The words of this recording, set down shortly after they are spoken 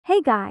Hey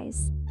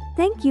guys!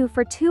 Thank you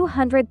for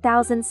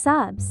 200,000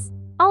 subs.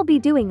 I'll be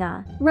doing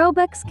a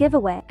Robux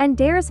giveaway and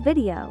dares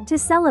video to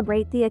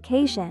celebrate the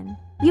occasion.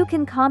 You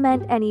can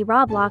comment any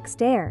Roblox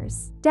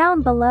dares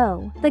down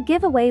below. The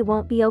giveaway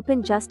won't be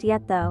open just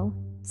yet though,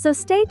 so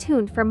stay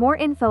tuned for more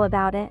info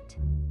about it.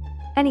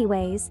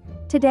 Anyways,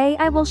 today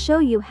I will show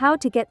you how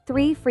to get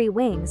 3 free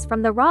wings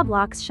from the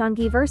Roblox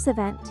Changiverse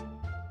event.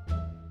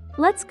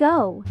 Let's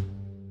go!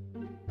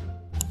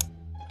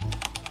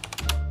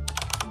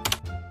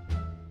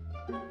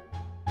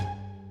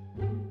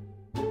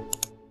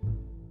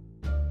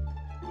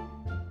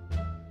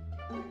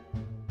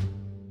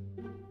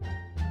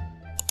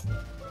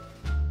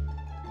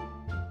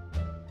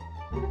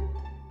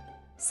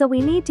 So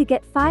we need to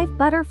get 5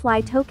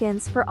 butterfly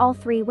tokens for all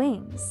 3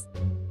 wings.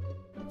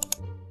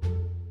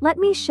 Let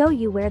me show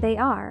you where they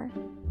are.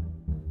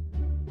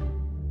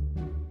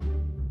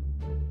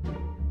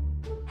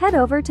 Head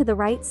over to the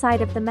right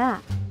side of the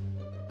map.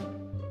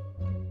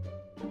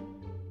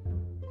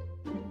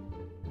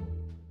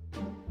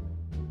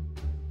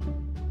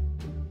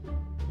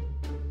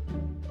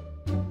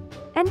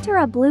 Enter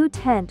a blue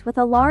tent with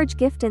a large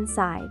gift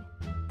inside.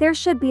 There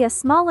should be a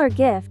smaller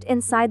gift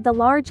inside the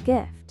large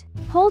gift.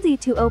 Hold E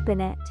to open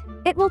it.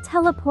 It will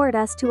teleport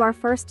us to our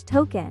first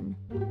token.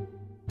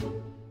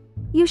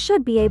 You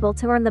should be able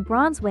to earn the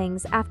bronze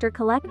wings after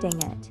collecting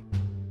it.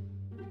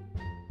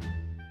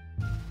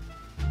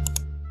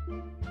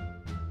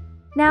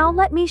 Now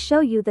let me show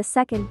you the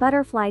second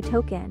butterfly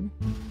token.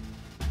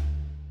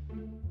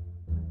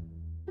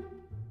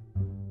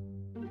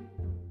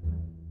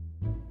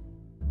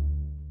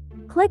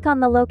 Click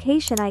on the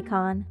location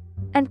icon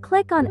and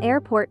click on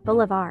Airport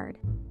Boulevard.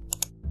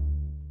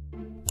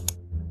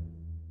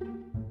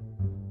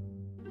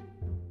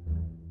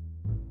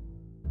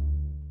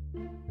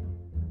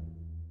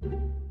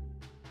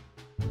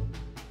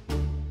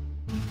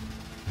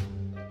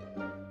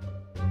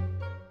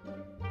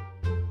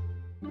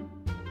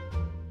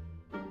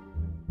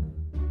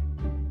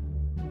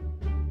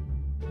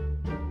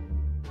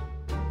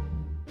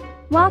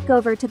 Walk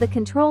over to the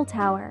control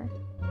tower.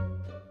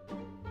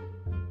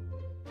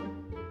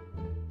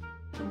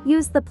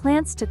 Use the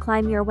plants to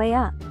climb your way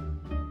up.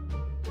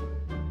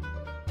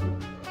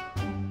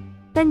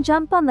 Then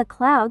jump on the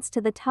clouds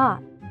to the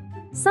top.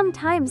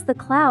 Sometimes the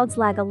clouds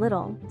lag a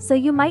little, so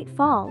you might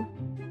fall.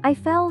 I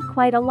fell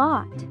quite a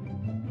lot.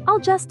 I'll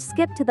just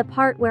skip to the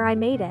part where I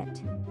made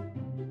it.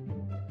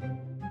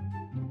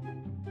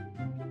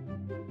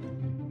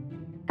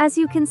 As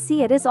you can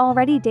see, it is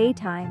already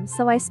daytime,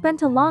 so I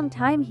spent a long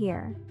time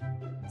here.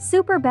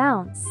 Super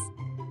bounce.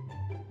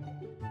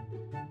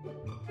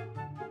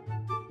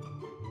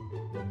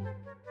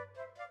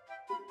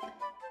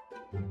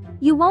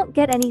 You won't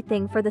get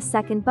anything for the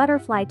second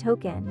butterfly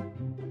token.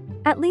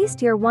 At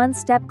least you're one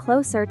step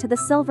closer to the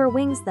silver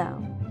wings though.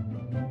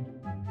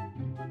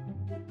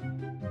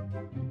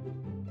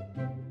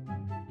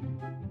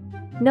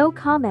 No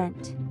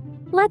comment.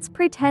 Let's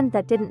pretend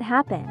that didn't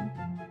happen.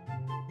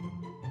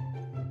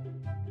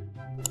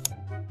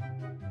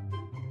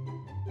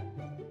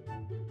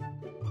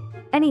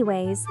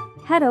 Anyways,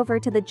 head over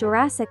to the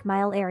Jurassic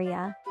Mile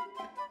area.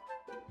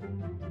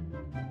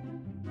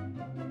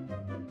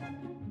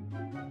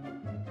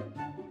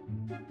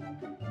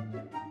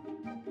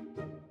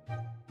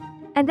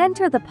 And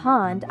enter the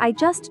pond I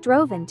just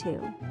drove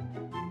into.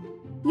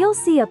 You'll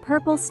see a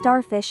purple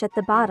starfish at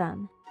the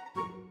bottom.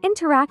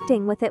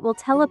 Interacting with it will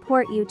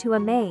teleport you to a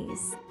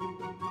maze.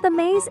 The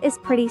maze is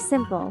pretty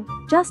simple,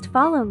 just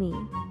follow me.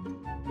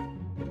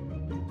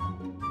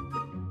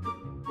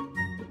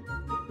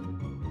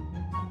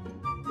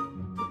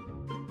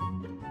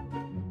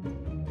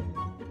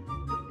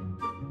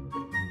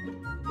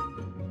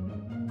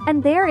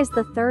 And there is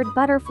the third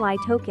butterfly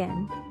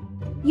token.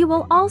 You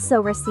will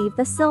also receive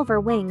the silver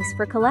wings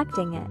for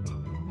collecting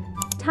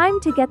it.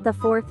 Time to get the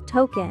fourth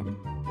token.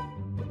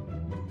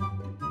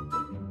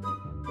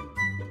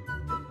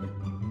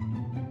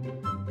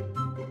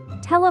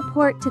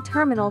 Teleport to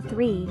Terminal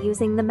 3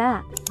 using the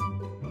map.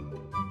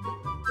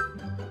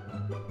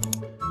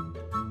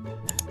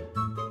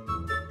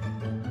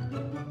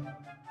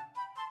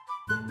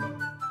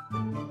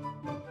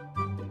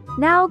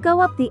 Now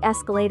go up the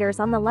escalators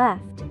on the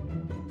left.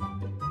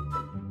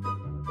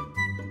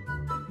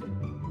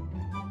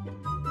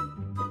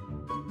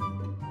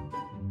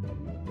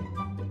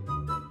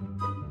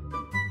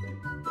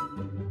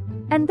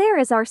 And there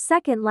is our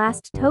second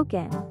last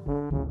token.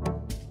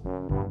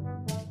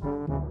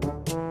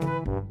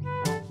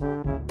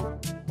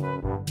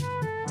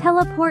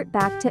 Teleport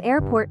back to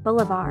Airport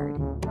Boulevard.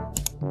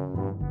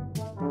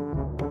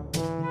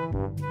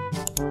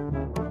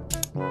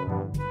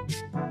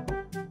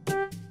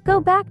 Go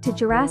back to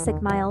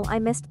Jurassic Mile. I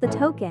missed the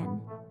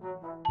token.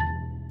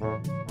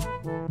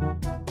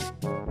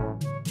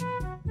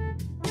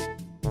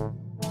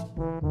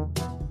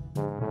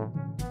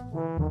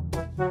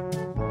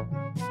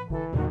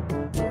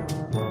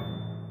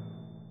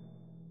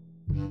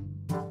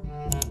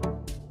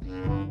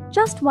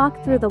 Just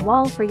walk through the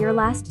wall for your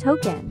last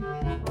token.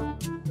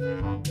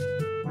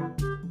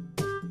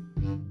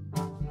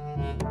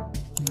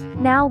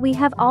 Now we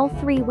have all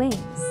 3 wings.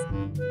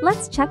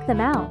 Let's check them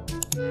out.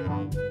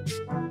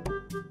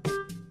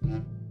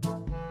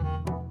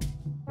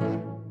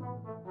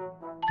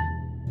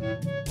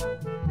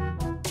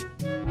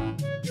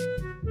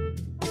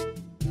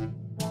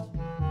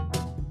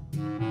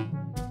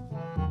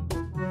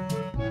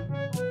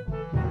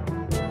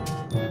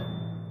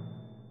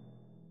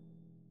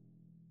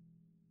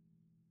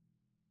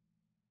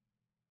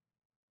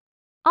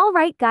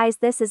 Alright guys,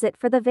 this is it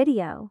for the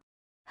video.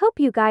 Hope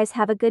you guys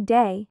have a good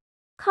day.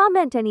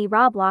 Comment any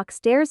Roblox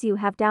dares you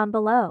have down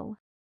below.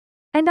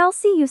 And I'll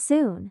see you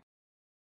soon.